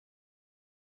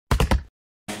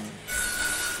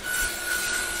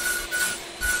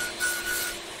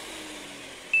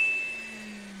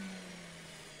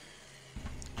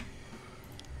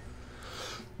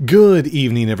Good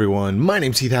evening, everyone. My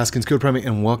name's Heath, Haskins, Code Primate,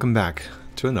 and welcome back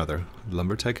to another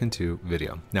Lumber Tycoon 2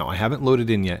 video. Now, I haven't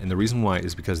loaded in yet, and the reason why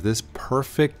is because this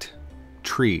perfect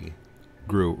tree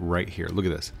grew right here. Look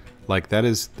at this. Like, that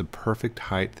is the perfect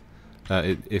height,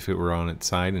 if it were on its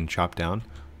side and chopped down,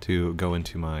 to go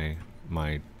into my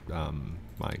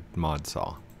mod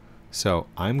saw. So,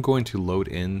 I'm going to load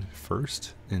in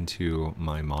first into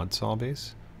my mod saw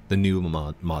base, the new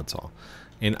mod saw.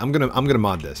 And I'm gonna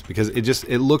mod this because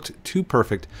it looked too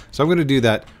perfect. So I'm gonna do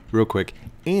that real quick.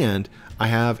 And I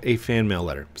have a fan mail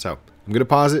letter. So I'm gonna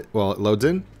pause it while it loads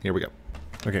in. Here we go.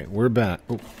 Okay, we're back.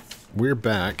 Oh, we're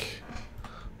back.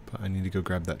 But I need to go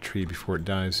grab that tree before it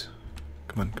dies.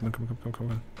 Come on, come on, come on, come on, come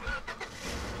on.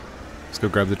 Let's go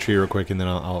grab the tree real quick and then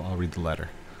I'll read the letter.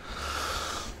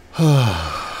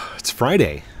 It's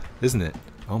Friday, isn't it?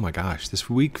 Oh my gosh,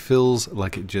 this week feels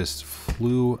like it just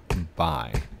flew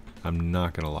by. I'm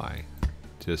not gonna lie,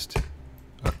 just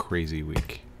a crazy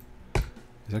week. Is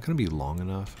that gonna be long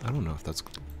enough? I don't know if that's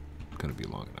gonna be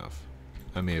long enough.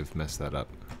 I may have messed that up.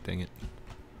 Dang it.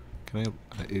 Can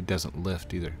I? It doesn't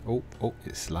lift either. Oh,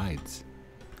 it slides.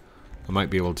 I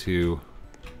might be able to.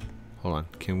 Hold on.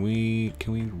 Can we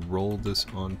roll this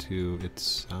onto its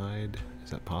side?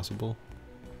 Is that possible?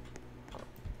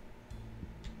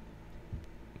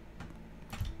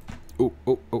 Oh.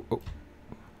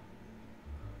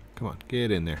 Come on, get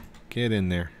in there. Get in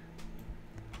there.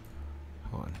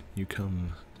 Hold on. You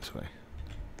come this way.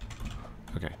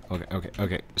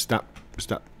 Okay. Stop.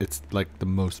 It's like the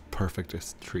most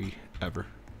perfectest tree ever.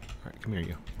 Alright, come here,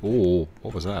 you. Oh,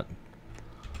 what was that?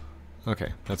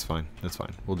 Okay, that's fine. That's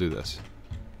fine. We'll do this.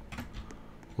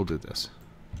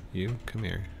 You, come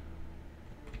here.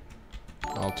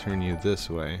 I'll turn you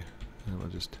this way. And we'll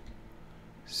just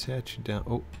set you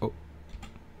down. Oh.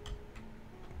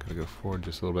 Gotta go forward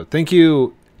just a little bit. Thank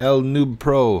you, El Noob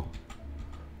Pro,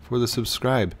 for the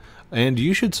subscribe. And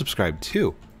you should subscribe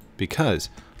too, because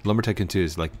Lumber Tycoon 2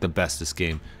 is like the bestest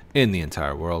game in the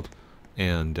entire world.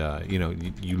 And you know,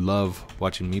 you love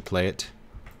watching me play it.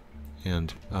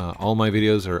 And all my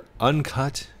videos are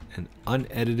uncut and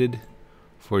unedited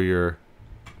for your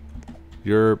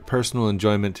personal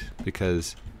enjoyment,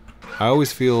 because I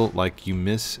always feel like you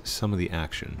miss some of the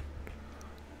action.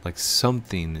 Like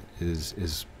something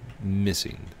is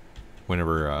missing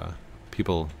whenever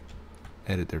people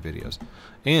edit their videos,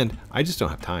 and I just don't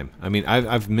have time. I mean,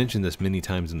 I've mentioned this many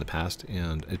times in the past,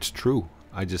 and it's true.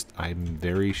 I'm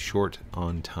very short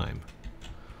on time,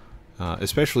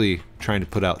 especially trying to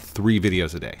put out 3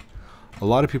 videos a day. A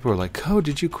lot of people are like, "Oh,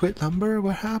 did you quit lumber?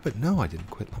 What happened?" No, I didn't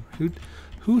quit lumber.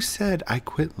 Who said I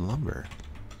quit lumber?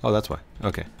 Oh, that's why.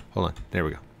 Okay, hold on. There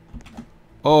we go.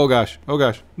 Oh gosh,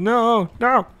 no,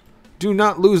 do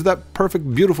not lose that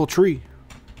perfect, beautiful tree.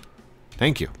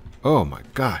 Thank you. Oh my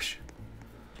gosh.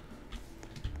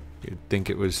 You'd think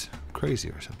it was crazy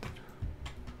or something.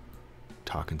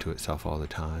 Talking to itself all the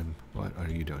time. What are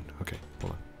you doing? Okay,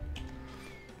 hold on.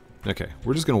 Okay,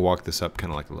 we're just gonna walk this up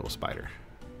kind of like a little spider.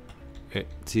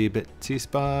 Itsy bitsy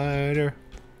spider.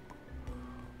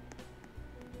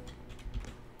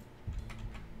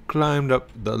 Climbed up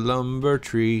the lumber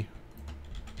tree.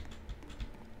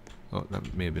 Oh,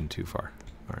 that may have been too far.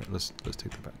 All right, let's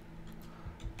take that back.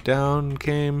 Down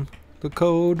came the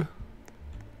code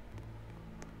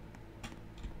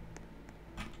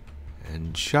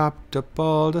and chopped up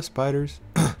all the spiders.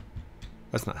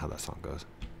 That's not how that song goes.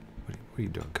 What are you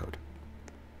doing, code?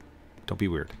 Don't be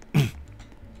weird.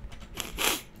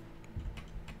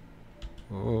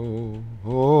 Oh,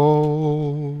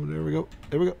 there we go.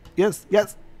 Yes.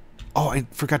 Oh, I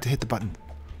forgot to hit the button.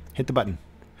 Hit the button.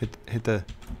 Hit the.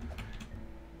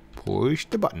 Push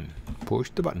the button.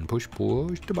 Push the button. Push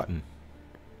the button.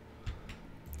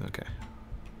 Okay.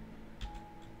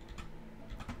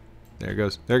 There it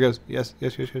goes. Yes.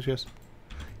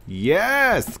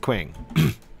 Yes, Queen.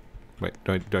 Wait,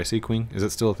 do I see Queen? Is it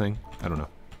still a thing? I don't know.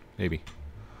 Maybe.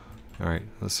 All right.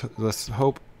 Let's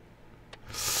hope.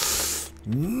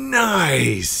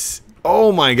 Nice.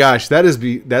 Oh my gosh, that's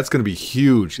gonna be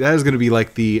huge. That is gonna be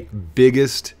like the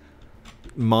biggest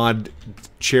mod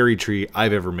cherry tree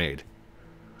I've ever made.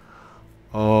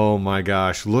 Oh my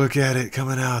gosh, look at it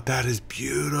coming out. That is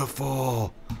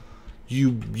beautiful.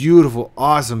 You beautiful,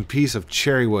 awesome piece of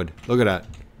cherry wood. Look at that.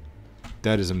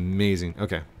 That is amazing.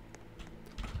 Okay.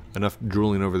 Enough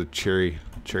drooling over the cherry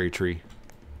tree.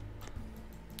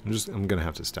 I'm gonna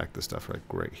have to stack this stuff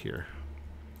right here.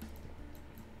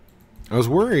 I was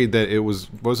worried that it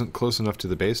wasn't close enough to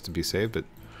the base to be saved, but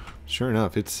sure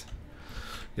enough, it's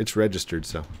registered,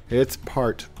 so it's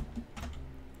part.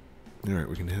 All right,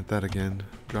 we can hit that again.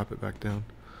 Drop it back down.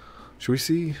 Should we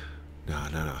see? No.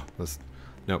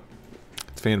 Nope.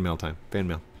 It's fan mail time. Fan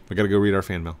mail. I gotta go read our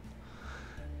fan mail.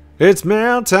 It's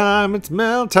mail time. It's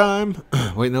mail time.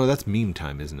 Wait, no, that's meme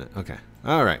time, isn't it? Okay.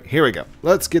 All right, here we go.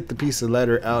 Let's get the piece of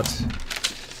letter out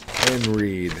and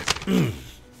read.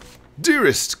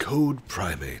 Dearest Code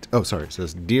Primate. Oh, sorry. It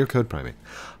says, Dear Code Primate.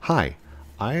 Hi.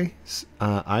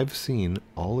 I've seen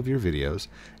all of your videos,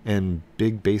 and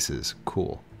Big Bass is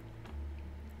cool.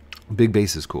 Big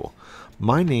Bass is cool.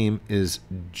 My name is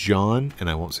John, and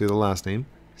I won't say the last name,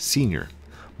 Senior.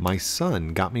 My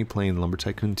son got me playing Lumber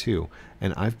Tycoon 2,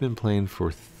 and I've been playing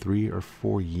for 3 or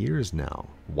 4 years now.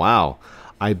 Wow.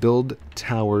 I build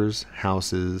towers,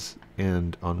 houses,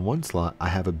 and on one slot I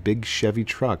have a big Chevy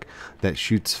truck that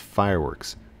shoots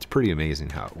fireworks. It's pretty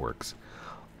amazing how it works.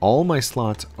 All my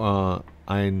slots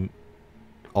I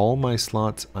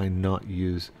not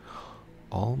use.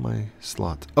 On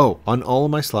all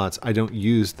of my slots I don't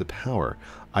use the power.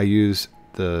 I use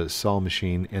the saw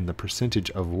machine and the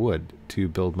percentage of wood to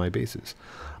build my bases.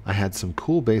 I had some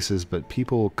cool bases, but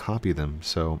people copy them,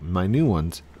 so my new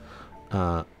ones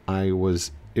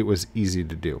it was easy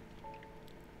to do.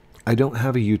 I don't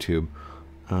have a YouTube.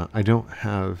 I don't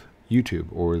have YouTube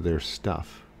or their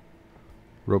stuff.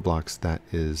 Roblox,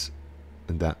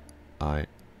 wait,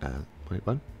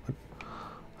 what?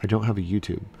 I don't have a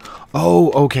YouTube.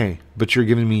 Oh, okay. But you're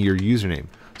giving me your username.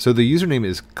 So the username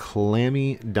is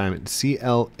Clammy Diamond.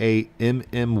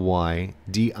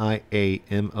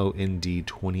 CLAMMYDIAMOND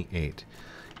 28.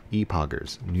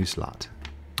 Epoggers. New slot.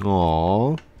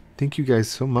 Aw. Thank you guys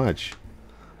so much.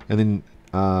 And then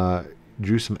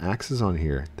drew some axes on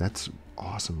here. That's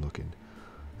awesome looking.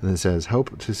 And then it says,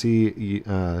 hope to see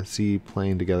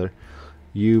playing together.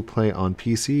 You play on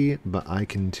PC, but I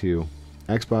can too.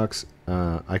 Xbox,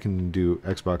 I can do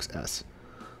Xbox S.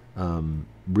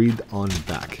 Read on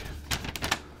back.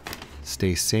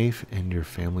 Stay safe and your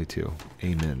family too.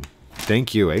 Amen.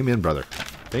 Thank you. Amen, brother.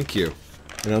 Thank you.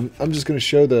 And I'm just going to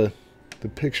show the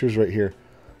pictures right here.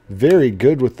 Very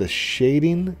good with the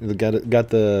shading. Got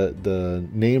the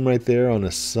name right there on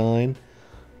a sign.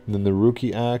 And then the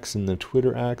Ruki axe and the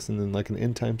Twitter axe and then like an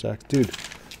end times axe. Dude,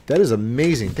 that is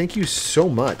amazing. Thank you so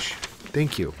much.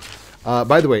 Thank you.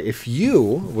 By the way, if you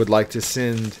would like to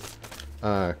send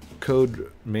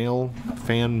code mail,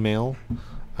 fan mail,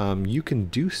 you can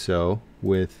do so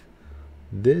with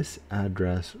this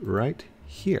address right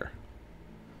here.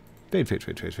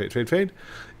 Fade.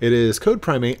 It is Code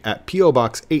Primate at P.O.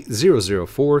 Box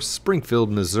 8004, Springfield,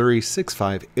 Missouri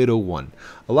 65801.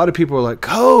 A lot of people are like,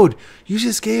 Code, you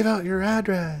just gave out your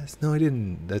address. No, I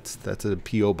didn't. That's a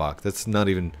P.O. Box. That's not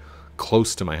even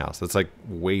close to my house. That's like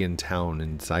way in town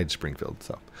inside Springfield.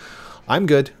 So I'm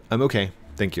good. I'm okay.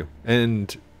 Thank you.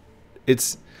 And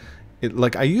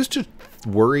like I used to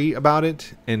worry about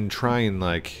it and try and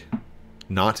like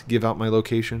not give out my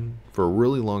location for a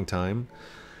really long time.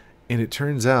 And it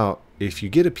turns out if you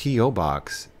get a P.O.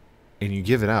 box and you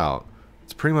give it out,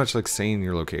 it's pretty much like saying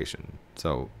your location.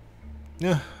 So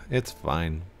yeah, it's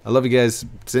fine. I love you guys.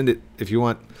 Send it if you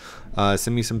want.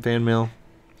 Send me some fan mail.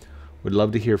 Would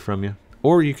love to hear from you.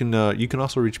 Or you can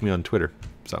also reach me on Twitter.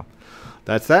 So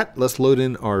that's that. Let's load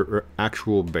in our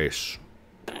actual base.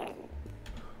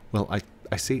 Well, I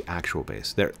say actual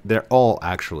base. They're all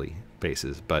actually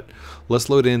bases, but let's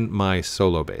load in my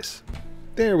solo base.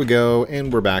 There we go,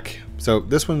 and we're back. So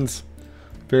this one's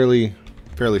fairly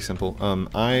simple.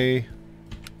 I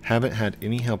haven't had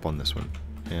any help on this one,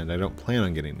 and I don't plan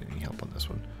on getting any help on this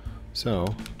one.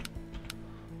 So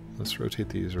let's rotate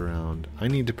these around. I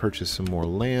need to purchase some more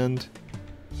land,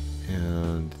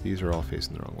 and these are all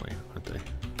facing the wrong way, aren't they?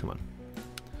 Come on.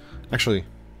 Actually,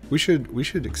 we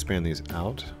should expand these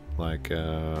out. Like,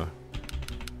 hold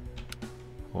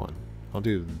on. I'll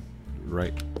do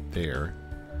right there.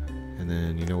 And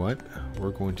then, you know what? We're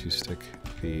going to stick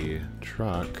the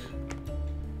truck.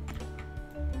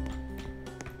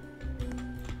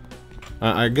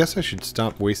 I guess I should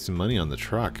stop wasting money on the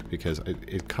truck because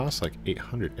it costs like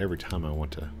 $800 every time I want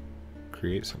to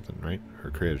create something, right? Or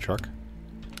create a truck.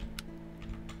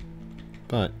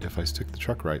 But if I stick the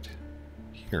truck right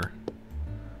here,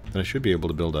 then I should be able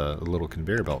to build a little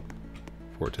conveyor belt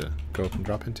for it to go up and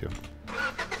drop into.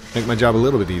 Make my job a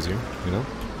little bit easier, you know?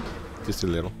 Just a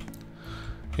little.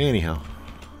 Anyhow,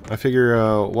 I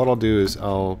figure what I'll do is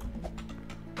I'll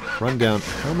run down.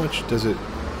 How much does it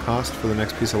cost for the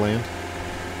next piece of land?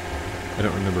 I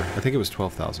don't remember. I think it was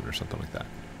 12,000 or something like that.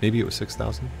 Maybe it was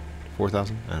 6,000?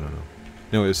 4,000? I don't know.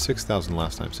 No, it was 6,000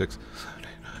 last time. 6.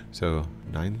 So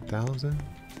 9,000?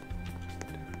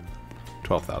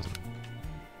 12,000. You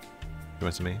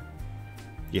want some land?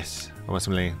 Yes, I want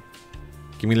some land.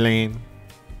 Give me land.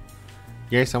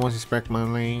 Yes, I want to spread my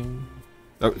land.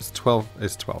 Oh, it's 12.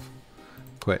 It's 12.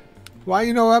 Quit. Why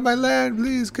you know at my land?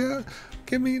 Please go.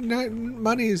 Give me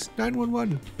monies.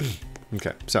 911.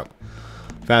 Okay, so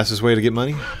fastest way to get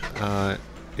money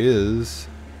is.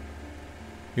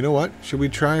 You know what? Should we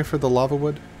try for the lava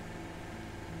wood?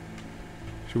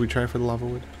 Should we try for the lava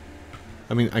wood?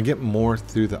 I mean, I get more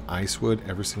through the ice wood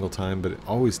every single time, but it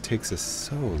always takes us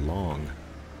so long.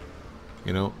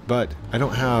 You know, but I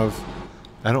don't have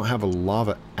a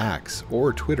lava axe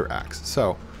or Twitter axe.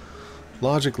 So,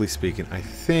 logically speaking, I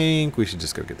think we should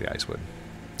just go get the ice wood.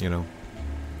 You know.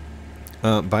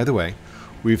 By the way,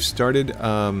 we've started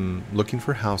looking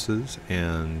for houses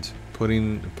and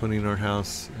putting our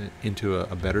house into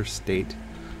a better state.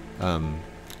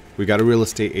 We got a real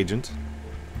estate agent.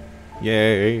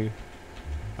 Yay!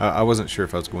 I wasn't sure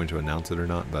if I was going to announce it or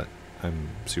not, but I'm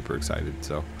super excited,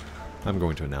 so I'm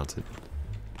going to announce it.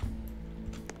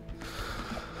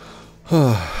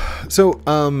 So,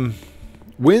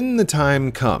 when the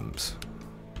time comes,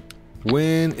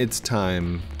 when it's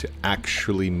time to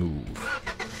actually move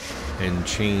and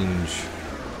change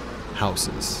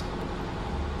houses,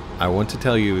 I want to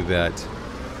tell you that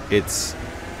it's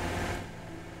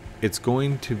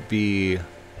going to be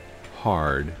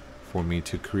hard for me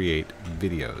to create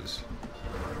videos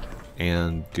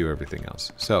and do everything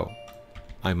else. So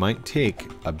I might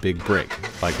take a big break,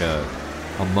 like a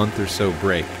month or so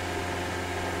break.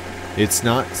 It's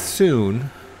not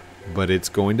soon, but it's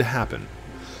going to happen.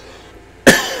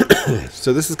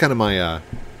 So this is kind of my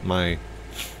my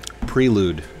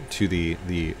prelude to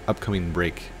the upcoming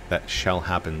break that shall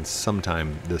happen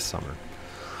sometime this summer.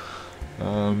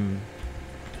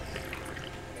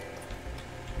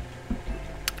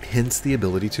 Hence the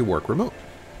ability to work remote.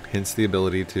 Hence the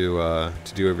ability to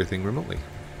do everything remotely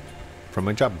from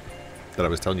my job that I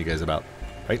was telling you guys about,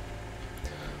 right?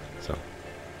 So,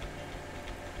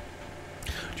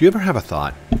 do you ever have a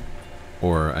thought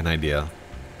or an idea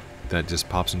that just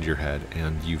pops into your head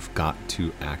and you've got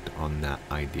to act on that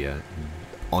idea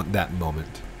on that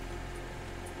moment?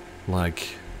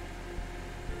 Like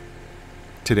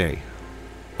today,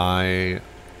 I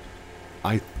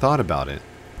thought about it.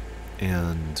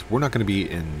 And we're not going to be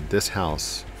in this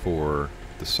house for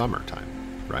the summertime,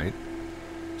 right?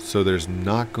 So there's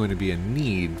not going to be a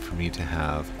need for me to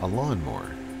have a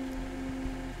lawnmower.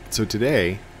 So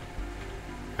today,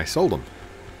 I sold them.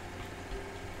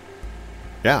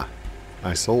 Yeah,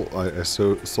 I sold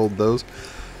those.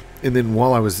 And then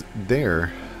while I was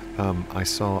there, I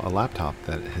saw a laptop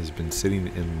that has been sitting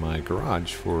in my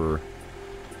garage for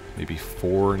maybe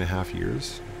 4.5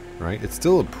 years. Right? It's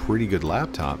still a pretty good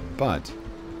laptop, but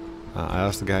I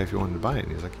asked the guy if he wanted to buy it,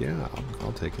 and he's like, yeah,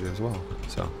 I'll take it as well.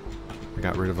 So I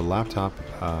got rid of a laptop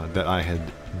that I had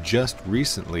just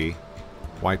recently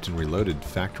wiped and reloaded,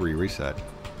 factory reset.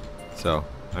 So,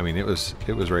 I mean, it was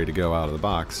ready to go out of the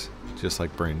box, just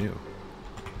like brand new.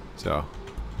 So,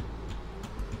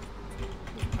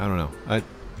 I don't know.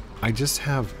 I just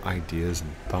have ideas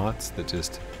and thoughts that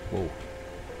just, whoa.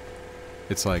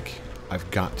 It's like, I've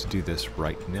got to do this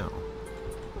right now.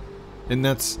 And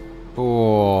that's...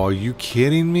 Oh, are you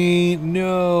kidding me?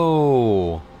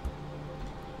 No!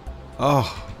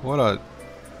 Oh, what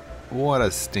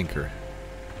a stinker.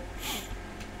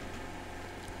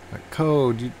 That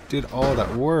code, you did all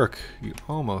that work. You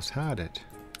almost had it.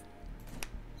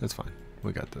 That's fine.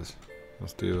 We got this.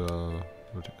 Let's do, oh,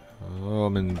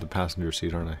 I'm in the passenger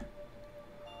seat, aren't I?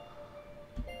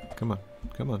 Come on.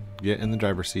 Come on. Get in the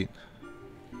driver's seat.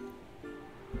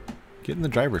 Get in the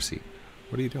driver's seat.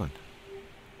 What are you doing?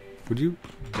 Would you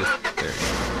just... There you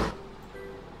go.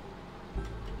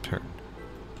 Turn.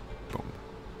 Boom.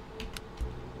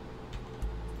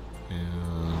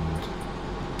 And...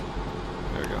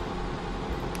 There we go.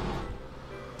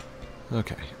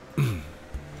 Okay.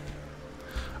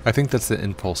 I think that's the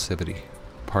impulsivity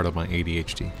part of my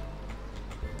ADHD.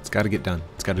 It's got to get done.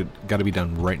 It's got to be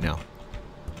done right now.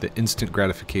 The instant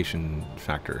gratification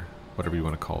factor, whatever you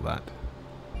want to call that.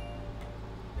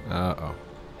 Uh-oh.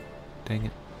 Dang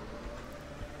it.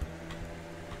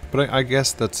 But I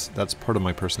guess that's part of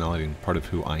my personality and part of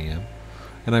who I am.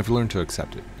 And I've learned to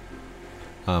accept it.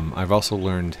 I've also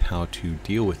learned how to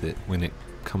deal with it when it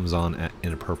comes on at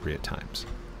inappropriate times.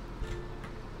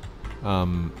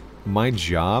 My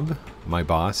job, my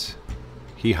boss,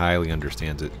 he highly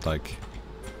understands it. Like,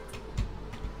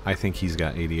 I think he's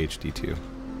got ADHD too.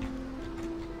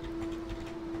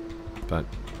 But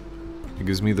it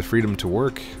gives me the freedom to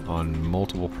work on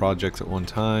multiple projects at one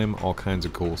time, all kinds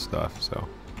of cool stuff, so.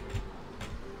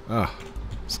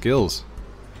 Skills.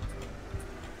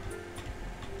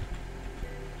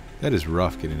 That is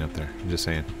rough getting up there, I'm just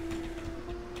saying.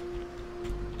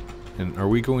 And are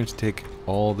we going to take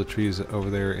all the trees over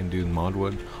there and do mod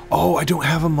wood? Oh, I don't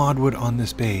have a mod wood on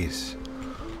this base.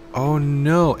 Oh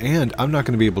no, and I'm not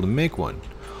going to be able to make one.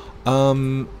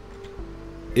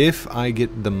 If I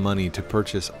get the money to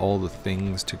purchase all the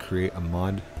things to create a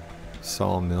mod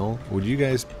sawmill, would you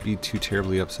guys be too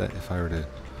terribly upset if I were to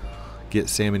get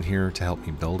Sam in here to help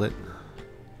me build it?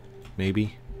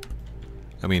 Maybe.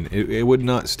 I mean, it would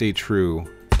not stay true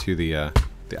to the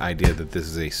idea that this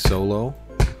is a solo,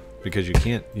 because you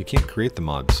can't create the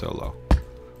mod solo. I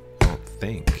don't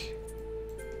think.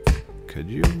 Could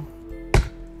you?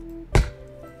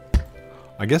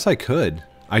 I guess I could.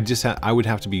 I would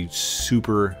have to be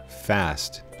super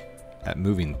fast at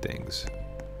moving things,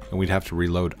 and we'd have to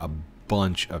reload a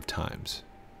bunch of times.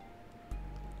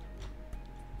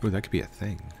 Ooh, that could be a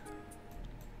thing.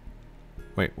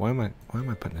 Wait, why am I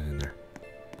putting it in there?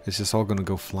 It's just all gonna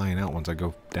go flying out once I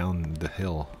go down the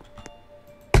hill.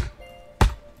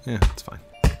 Yeah, it's fine.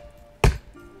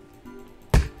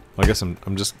 Well, I guess I'm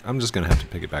just gonna have to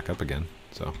pick it back up again.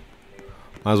 So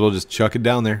might as well just chuck it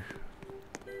down there.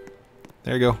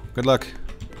 There you go. Good luck.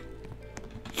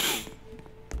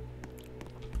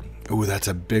 Ooh, that's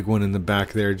a big one in the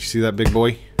back there. Did you see that, big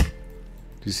boy?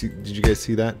 Did you guys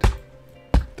see that?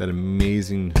 That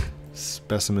amazing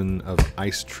specimen of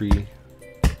ice tree.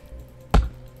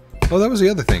 Oh, that was the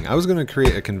other thing. I was going to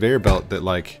create a conveyor belt that,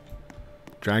 like,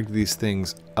 dragged these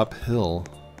things uphill.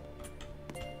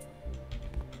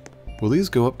 Will these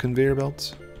go up conveyor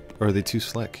belts? Or are they too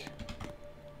slick?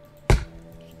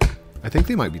 I think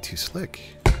they might be too slick.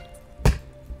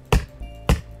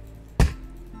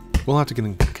 We'll have to get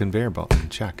a conveyor belt and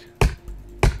check.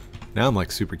 Now I'm,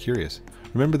 like, super curious.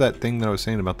 Remember that thing that I was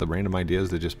saying about the random ideas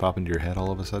that just pop into your head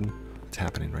all of a sudden? It's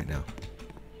happening right now.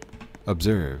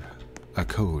 Observe a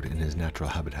code in his natural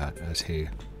habitat as he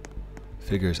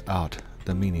figures out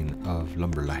the meaning of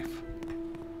lumber life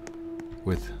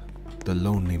with the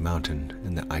lonely mountain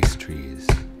and the ice trees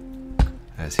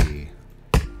as he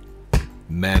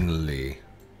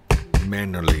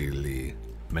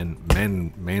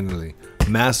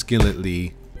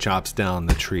masculinely chops down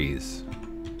the trees.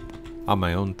 On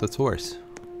my own thesaurus,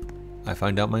 I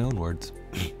find out my own words.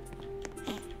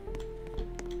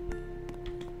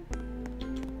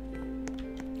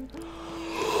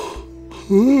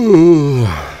 Ooh.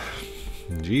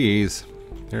 Jeez,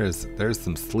 there's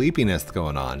some sleepiness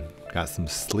going on. Got some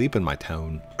sleep in my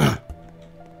tone.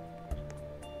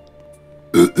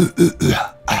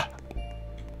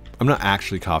 I'm not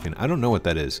actually coughing. I don't know what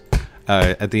that is.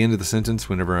 At the end of the sentence,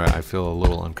 whenever I feel a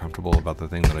little uncomfortable about the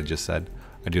thing that I just said,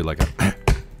 I do like a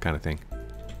kind of thing.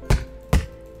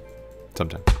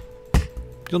 Sometimes.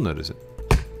 You'll notice it.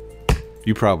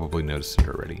 You probably noticed it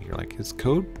already. You're like, is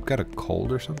Code got a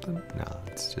cold or something? No,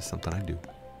 it's just something I do.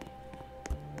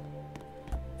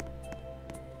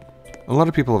 A lot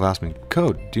of people have asked me,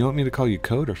 Code, do you want me to call you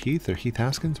Code or Heath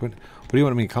Haskins? What do you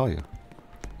want me to call you?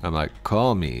 I'm like,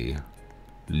 call me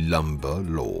Lumber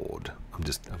Lord. I'm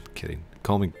kidding.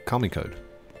 Call me Code.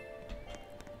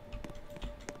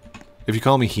 If you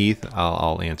call me Heath,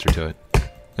 I'll answer to it.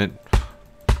 And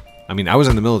I mean, I was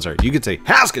in the military. You could say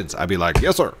Haskins. I'd be like,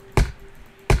 yes, sir.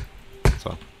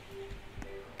 So,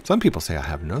 some people say I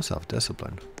have no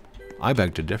self-discipline. I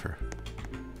beg to differ.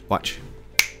 Watch.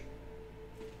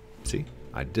 See,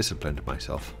 I disciplined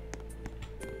myself.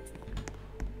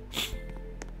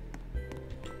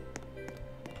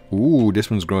 Ooh, this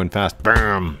one's growing fast.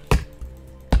 Bam!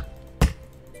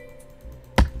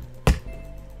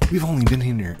 We've only been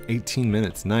in here 18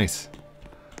 minutes. Nice.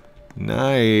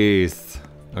 Nice.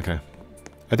 Okay.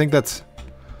 I think that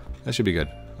should be good.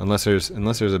 Unless there's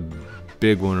a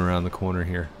big one around the corner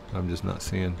here. I'm just not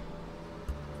seeing.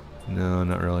 No,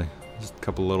 not really. Just a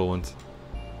couple little ones.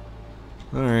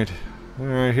 Alright.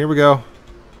 Alright, here we go.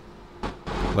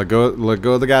 Let go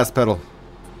of the gas pedal.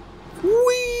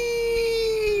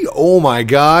 Whee! Oh my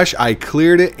gosh, I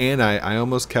cleared it and I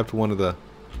almost kept one of them.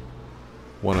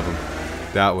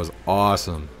 That was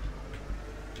awesome.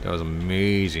 That was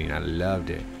amazing. I loved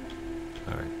it.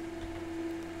 Alright.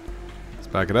 Let's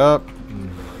back it up.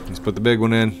 Let's put the big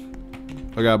one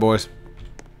in. Look out, boys.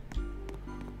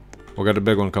 We got the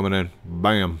big one coming in.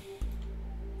 Bam.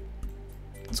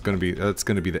 That's gonna be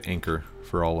the anchor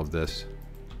for all of this.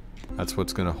 That's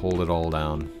what's gonna hold it all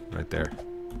down right there.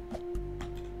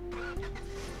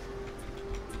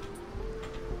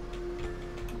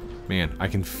 Man, I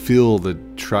can feel the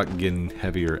truck getting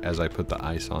heavier as I put the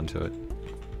ice onto it.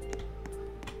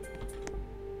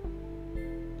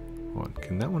 Hold on,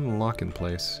 can that one lock in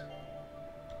place?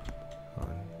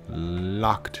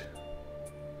 Locked.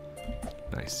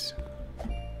 Nice.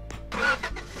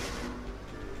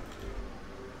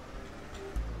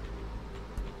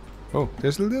 Oh,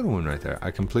 there's a little one right there.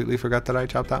 I completely forgot that I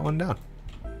chopped that one down.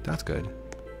 That's good.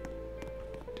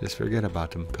 Just forget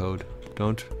about them, Code.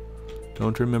 Don't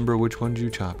remember which ones you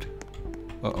chopped.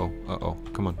 Uh-oh.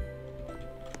 Come on.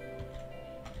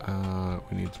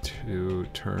 We need to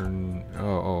turn...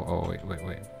 Oh, wait. There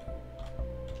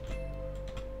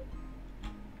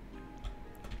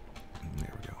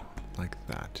we go. Like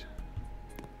that.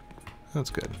 That's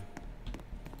good.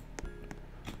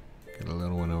 Get a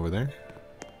little one over there.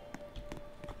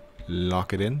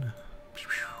 Lock it in.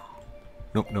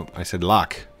 Nope. I said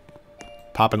lock.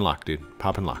 Pop and lock, dude.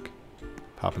 Pop and lock.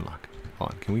 Hold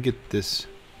on. Can we get this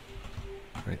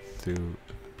right through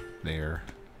there?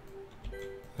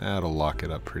 That'll lock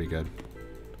it up pretty good.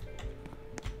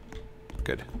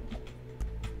 Good.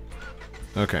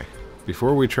 Okay.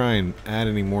 Before we try and add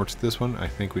any more to this one, I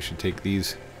think we should take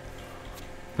these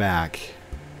back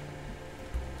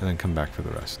and then come back for the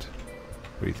rest.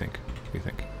 What do you think?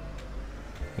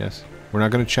 Yes? We're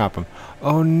not going to chop them.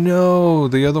 Oh no!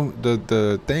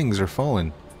 The things are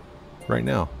falling right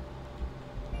now.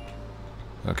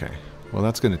 Okay. Well,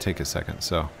 that's going to take a second,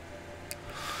 so...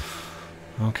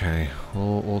 Okay.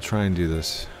 We'll try and do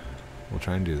this.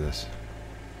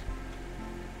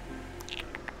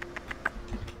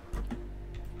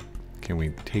 Can we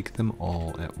take them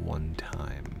all at one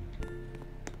time?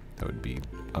 That would be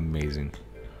amazing.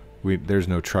 There's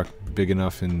no truck big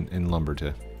enough in lumber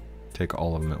to take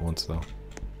all of them at once, though.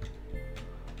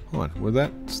 Hold on. Will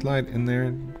that slide in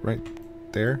there right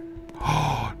there?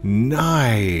 Oh,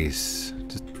 nice!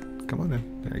 Just come on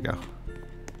in. There you go.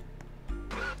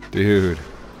 Dude.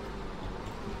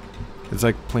 It's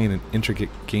like playing an intricate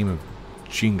game of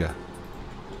Jenga.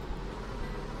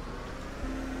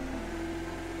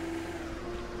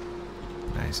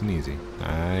 Nice and easy.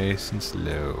 Nice and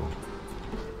slow.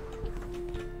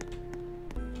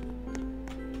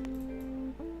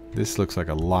 This looks like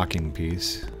a locking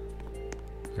piece.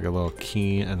 Like a little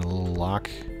key and a little lock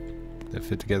that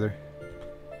fit together.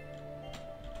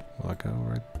 Lock out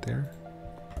right there.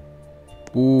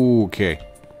 Ooh, okay.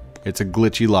 It's a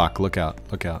glitchy lock. Look out.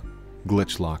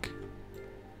 Glitch lock.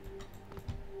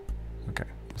 Okay.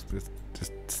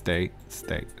 Just stay.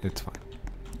 It's fine.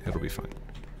 It'll be fine.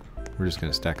 We're just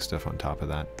gonna stack stuff on top of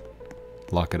that.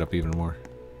 Lock it up even more.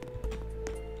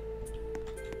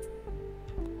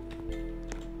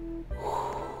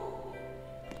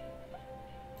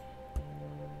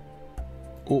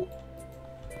 Oh.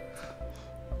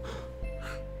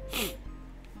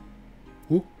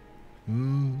 Ooh.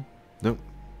 Nope.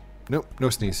 No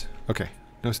sneeze. Okay.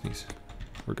 No sneeze.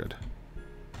 We're good.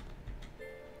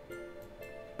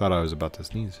 Thought I was about to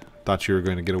sneeze. Thought you were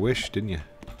going to get a wish, didn't you?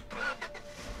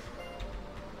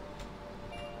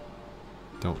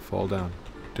 Don't fall down.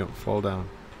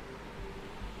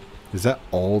 Is that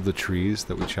all the trees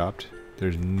that we chopped?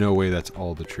 There's no way that's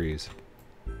all the trees.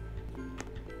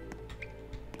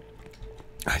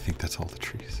 I think that's all the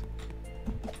trees.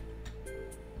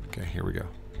 Okay, here we go.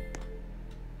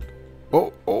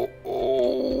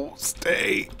 Oh,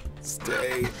 stay.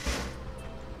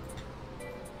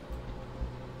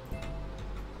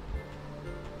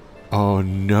 Oh,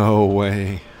 no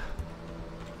way.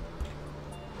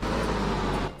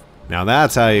 Now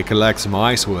that's how you collect some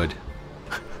ice wood.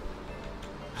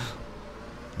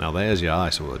 Now there's your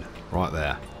ice wood, right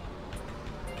there.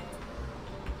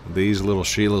 These little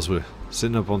Sheilas were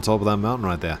sitting up on top of that mountain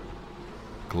right there.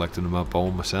 Collecting them up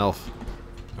all myself.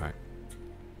 Alright.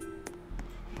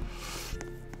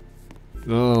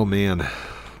 Oh, man.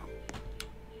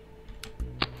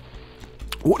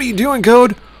 What are you doing,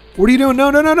 Code? What are you doing?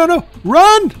 No.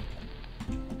 Run!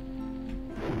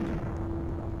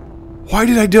 Why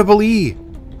did I double E?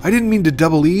 I didn't mean to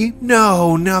double E.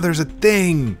 No, now there's a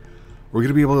thing. We're going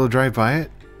to be able to drive by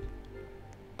it?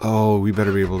 Oh, we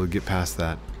better be able to get past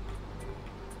that.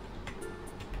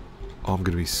 Oh, I'm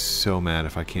going to be so mad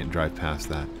if I can't drive past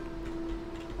that.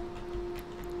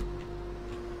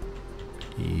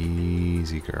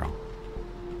 Easy, girl.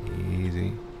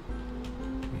 Easy.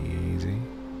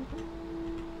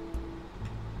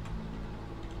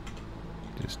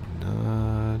 Just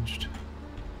nudged.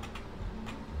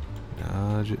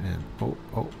 Nudge it in.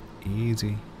 Oh,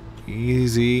 easy.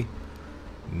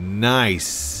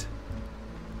 Nice.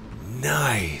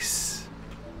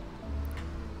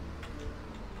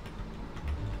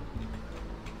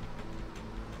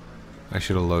 I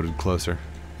should have loaded closer.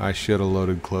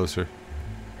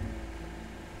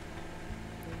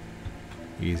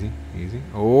 Easy.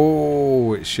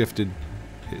 Oh, it shifted.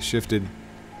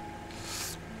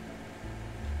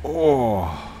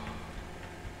 Oh.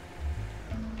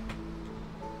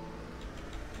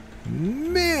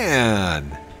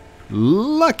 Man.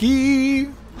 Lucky!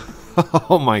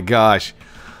 Oh my gosh.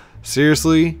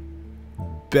 Seriously?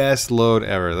 Best load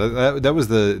ever. That was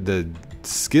the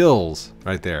skills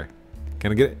right there.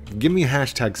 Can I get it? Give me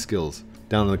hashtag skills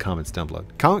down in the comments down below.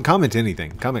 Comment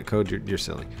anything. Comment code, you're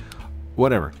silly.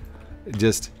 Whatever.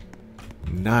 Just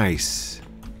nice.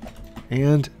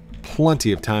 And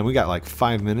plenty of time. We got like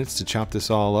 5 minutes to chop this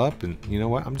all up, and you know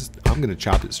what? I'm gonna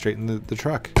chop it straight in the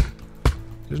truck.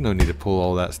 There's no need to pull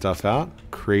all that stuff out.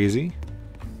 Crazy.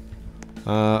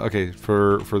 Okay,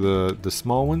 for the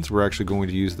small ones, we're actually going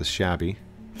to use the shabby.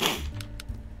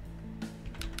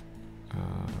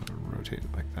 Rotate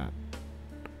it like that,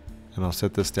 and I'll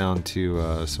set this down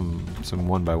to some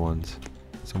 1x1s,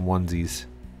 some onesies.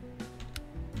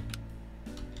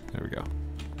 There we go.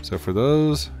 So for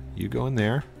those, you go in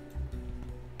there.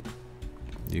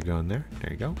 You go in there.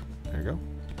 There you go. There you go.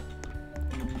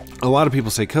 A lot of people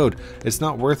say, Code, it's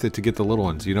not worth it to get the little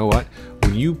ones. You know what?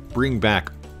 When you bring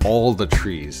back all the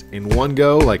trees in one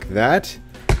go like that,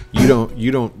 you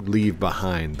don't leave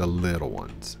behind the little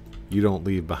ones. You don't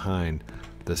leave behind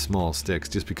the small sticks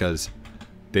just because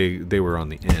they were on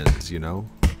the ends, you know?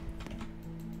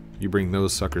 You bring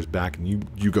those suckers back and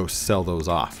you go sell those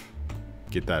off.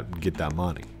 Get that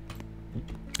money.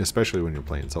 Especially when you're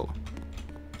playing solo.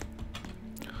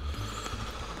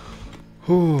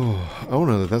 Oh, I don't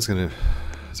know is that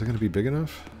gonna be big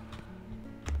enough?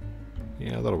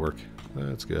 Yeah, that'll work.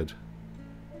 That's good.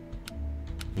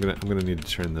 I'm gonna need to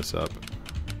turn this up.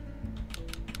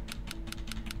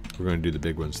 We're gonna do the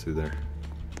big ones through there.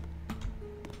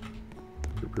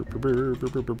 Will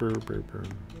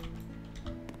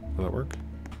that work?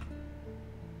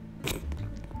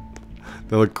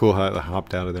 That looked cool how it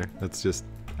hopped out of there. That's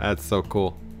so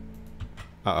cool.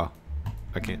 Uh-oh.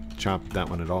 I can't chop that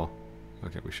one at all.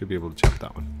 Okay, we should be able to chop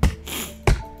that one.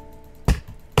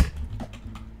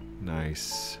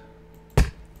 Nice.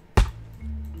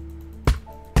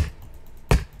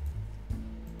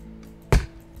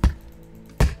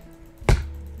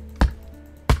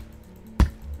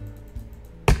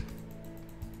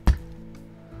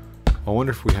 I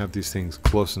wonder if we have these things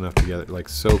close enough together, like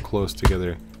so close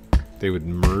together, they would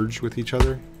merge with each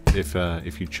other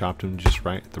if you chopped them just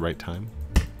right at the right time.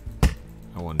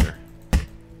 I wonder.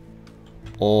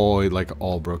 Oh, it like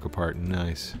all broke apart.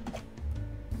 Nice.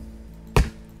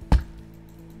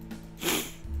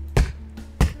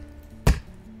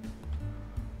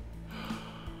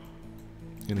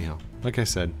 Anyhow, like I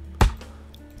said, I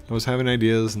was having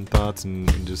ideas and thoughts and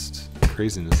just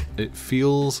craziness. It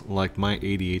feels like my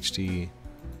ADHD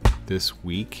this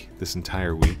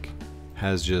entire week,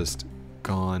 has just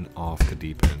gone off the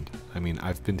deep end. I mean,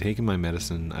 I've been taking my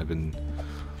medicine, I've been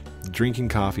drinking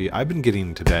coffee, I've been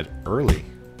getting to bed early,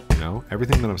 you know,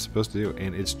 everything that I'm supposed to do,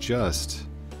 and it's just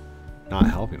not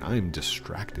helping. I am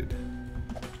distracted.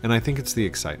 And I think it's the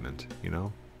excitement, you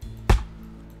know?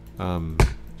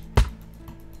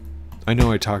 I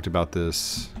know I talked about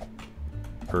this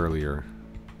earlier.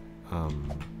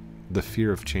 The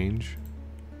fear of change.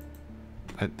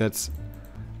 That's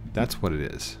what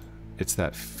it is. It's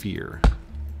that fear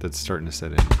that's starting to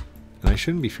set in. And I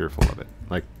shouldn't be fearful of it.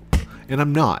 And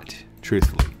I'm not,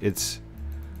 truthfully. It's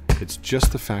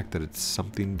just the fact that it's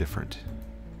something different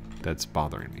that's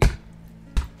bothering me.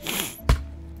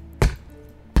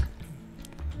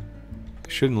 I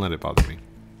shouldn't let it bother me.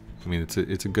 I mean, it's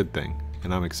a good thing,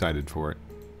 and I'm excited for it.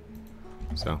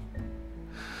 So,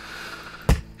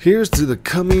 here's to the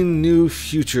coming new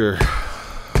future.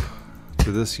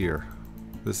 To this year.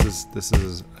 This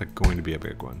is going to be a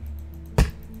big one.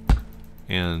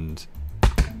 And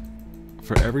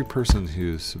for every person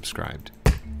who's subscribed,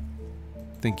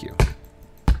 thank you.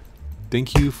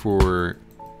 Thank you for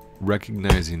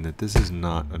recognizing that this is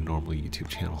not a normal YouTube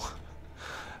channel.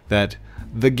 That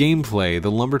the gameplay,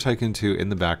 the Lumber Tycoon 2 in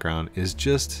the background is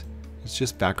just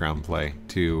background play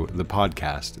to the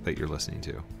podcast that you're listening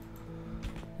to.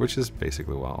 Which is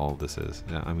basically what all this is.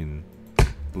 Yeah, I mean,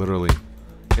 literally,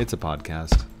 it's a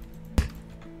podcast.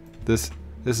 This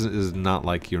is not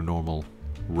like your normal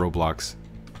Roblox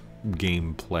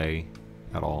gameplay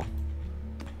at all.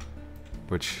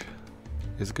 Which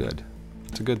is good.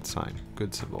 It's a good sign,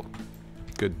 good symbol,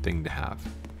 good thing to have.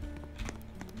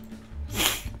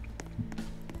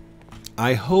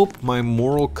 I hope my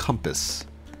moral compass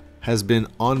has been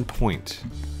on point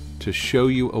to show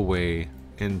you a way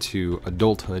into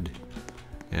adulthood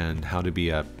and how to be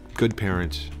a good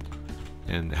parent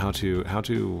and how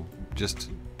to just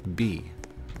be,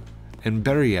 and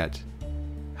better yet,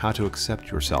 how to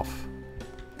accept yourself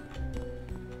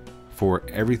for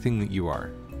everything that you are,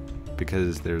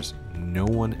 because there's no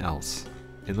one else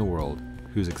in the world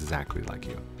who's exactly like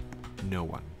you. No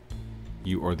one.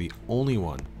 You are the only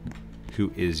one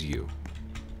who is you.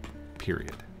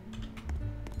 Period.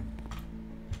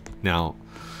 Now,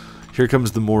 here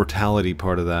comes the mortality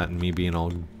part of that and me being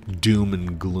all doom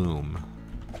and gloom.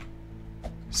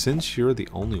 Since you're the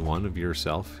only one of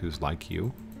yourself who's like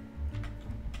you,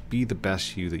 be the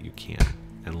best you that you can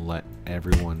and let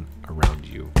everyone around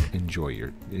you enjoy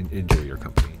your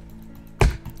company.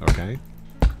 Okay?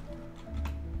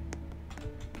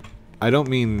 I don't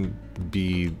mean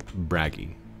be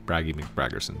Braggy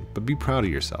McBraggerson, but be proud of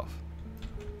yourself.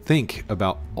 Think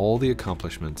about all the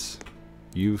accomplishments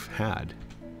you've had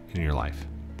in your life.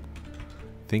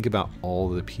 Think about all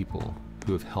the people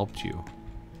who have helped you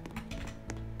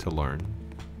to learn,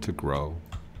 to grow,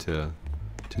 to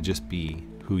just be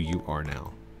who you are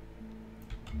now.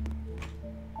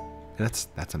 And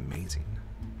that's amazing.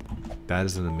 That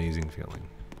is an amazing feeling.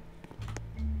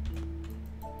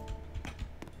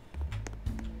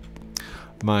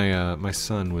 My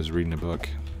son was reading a book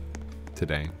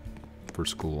today for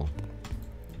school,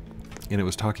 and it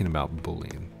was talking about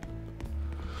bullying.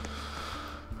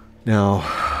 Now,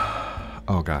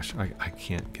 oh gosh, I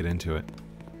can't get into it.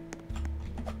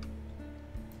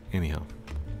 Anyhow,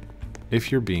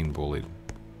 if you're being bullied,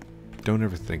 don't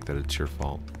ever think that it's your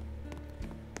fault.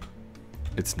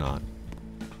 It's not.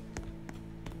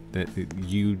 That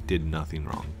you did nothing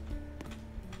wrong.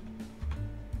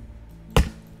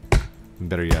 And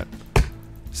better yet,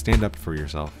 stand up for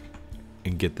yourself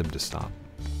and get them to stop.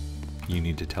 You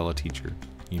need to tell a teacher.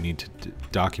 You need to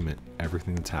document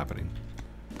everything that's happening,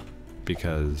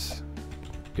 because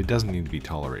it doesn't need to be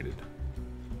tolerated.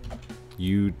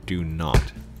 You do not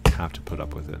have to put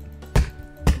up with it.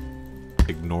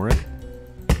 Ignore it,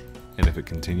 and if it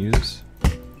continues,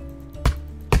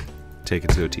 take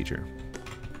it to a teacher.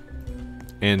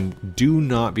 And do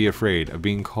not be afraid of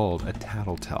being called a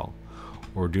tattletale,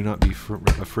 or do not be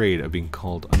afraid of being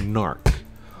called a narc,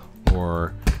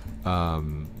 or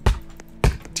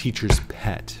teacher's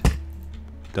pet.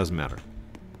 Doesn't matter.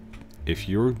 If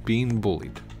you're being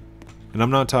bullied, and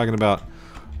I'm not talking about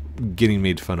getting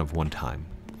made fun of one time,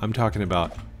 I'm talking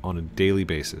about on a daily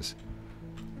basis,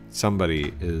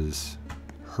 somebody is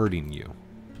hurting you.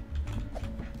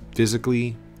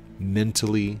 Physically,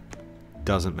 mentally,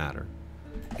 doesn't matter.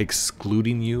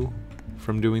 Excluding you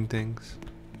from doing things,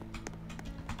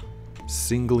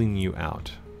 singling you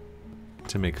out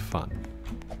to make fun.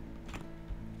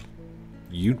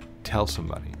 You tell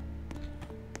somebody,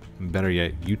 and better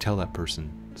yet, you tell that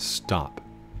person, stop.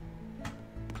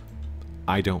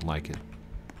 I don't like it.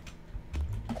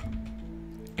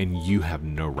 And you have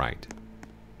no right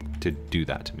to do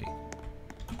that to me.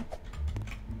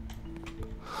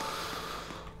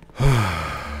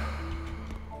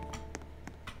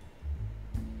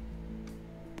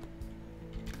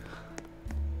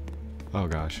 Oh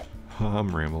gosh,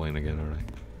 I'm rambling again, aren't I?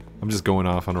 I'm just going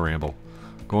off on a ramble.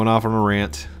 Going off on a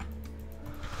rant.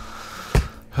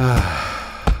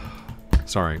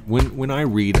 Sorry, when I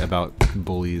read about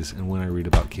bullies and when I read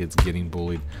about kids getting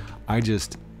bullied, I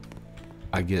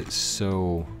get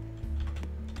so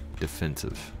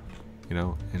defensive, you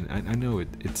know? And I know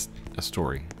it's a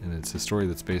story, and it's a story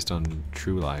that's based on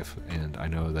true life, and I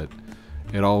know that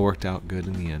it all worked out good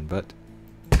in the end, but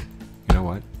you know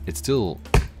what?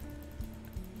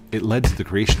 It led to the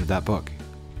creation of that book.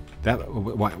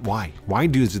 Why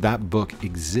does that book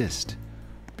exist?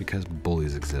 Because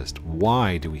bullies exist.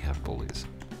 Why do we have bullies?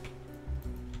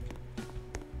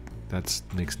 That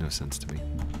makes no sense to me.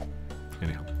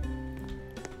 Anyhow,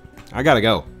 I gotta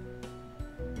go.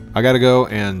 I gotta go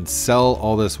and sell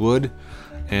all this wood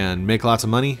and make lots of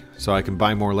money so I can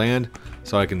buy more land,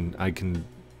 so I can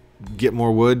get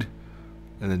more wood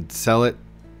and then sell it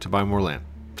to buy more land.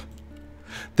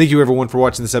 Thank you everyone for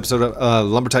watching this episode of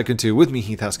Lumber Tycoon 2 with me,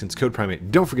 Heath Haskins, Code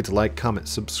Primate. Don't forget to like, comment,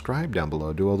 subscribe down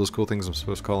below. Do all those cool things I'm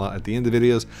supposed to call out at the end of the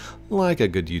videos like a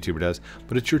good YouTuber does.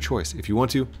 But it's your choice. If you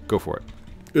want to, go for it.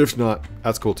 If not,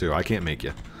 that's cool too. I can't make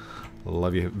you.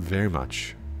 Love you very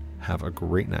much. Have a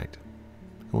great night.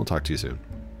 And we'll talk to you soon.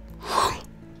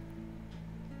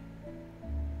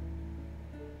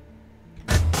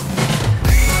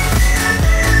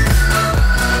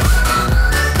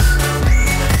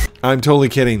 I'm totally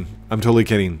kidding. I'm totally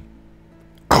kidding.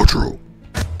 Outro.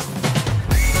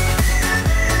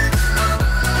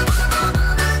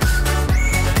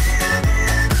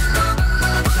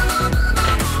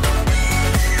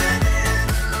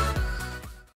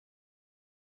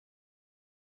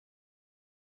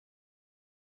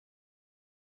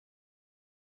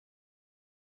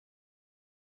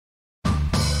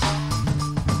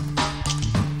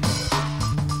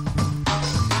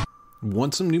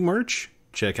 Want some new merch?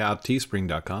 Check out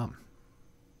teespring.com.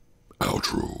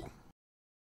 Outro.